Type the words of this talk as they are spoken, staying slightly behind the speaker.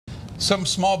Some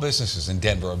small businesses in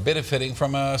Denver are benefiting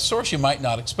from a source you might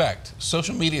not expect: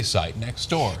 social media site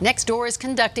Nextdoor. Nextdoor is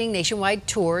conducting a nationwide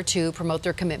tour to promote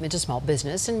their commitment to small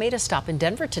business and made a stop in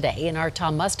Denver today. And our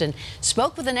Tom Mustin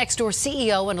spoke with the Nextdoor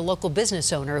CEO and a local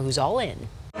business owner who's all in.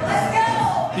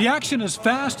 The action is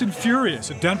fast and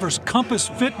furious at Denver's Compass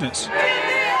Fitness.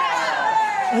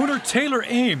 Owner Taylor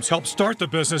Ames helped start the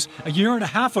business a year and a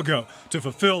half ago to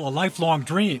fulfill a lifelong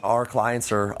dream. Our clients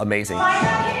are amazing.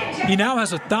 He now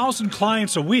has 1,000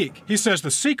 clients a week. He says the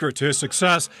secret to his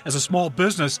success as a small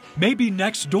business may be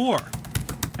Nextdoor,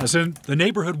 as in the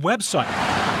neighborhood website.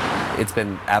 It's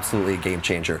been absolutely a game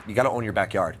changer. You got to own your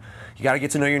backyard. You got to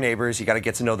get to know your neighbors. You got to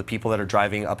get to know the people that are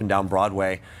driving up and down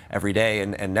Broadway every day.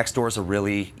 And Nextdoor is a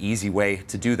really easy way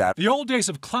to do that. The old days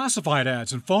of classified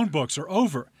ads and phone books are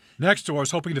over. Nextdoor is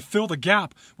hoping to fill the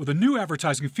gap with a new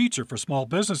advertising feature for small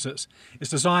businesses. It's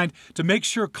designed to make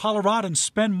sure Coloradans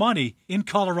spend money in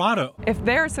Colorado. If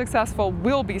they're successful,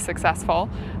 we'll be successful.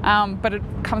 But it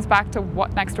comes back to what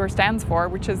Nextdoor stands for,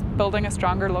 which is building a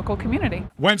stronger local community.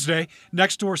 Wednesday,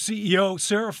 Nextdoor CEO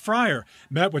Sarah Fryer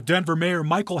met with Denver Mayor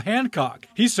Michael Hancock.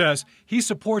 He says he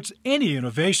supports any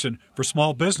innovation for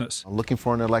small business. I'm looking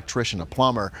for an electrician, a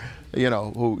plumber,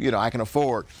 who I can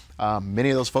afford. Many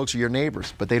of those folks are your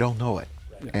neighbors, but they don't know it.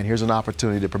 And here's an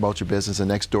opportunity to promote your business, and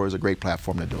Nextdoor is a great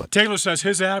platform to do it. Taylor says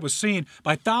his ad was seen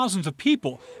by thousands of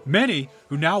people, many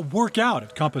who now work out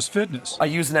at Compass Fitness. I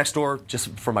use Nextdoor just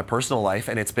for my personal life,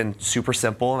 and it's been super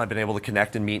simple, and I've been able to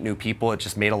connect and meet new people. It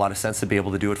just made a lot of sense to be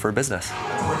able to do it for a business.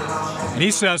 And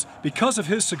he says because of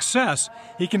his success,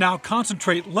 he can now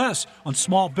concentrate less on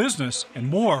small business and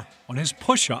more on his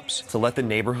push-ups. To let the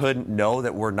neighborhood know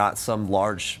that we're not some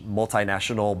large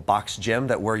multinational box gym,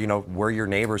 that we're your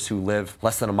neighbors who live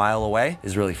less than a mile away,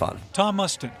 is really fun. Tom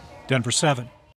Mustin, Denver 7.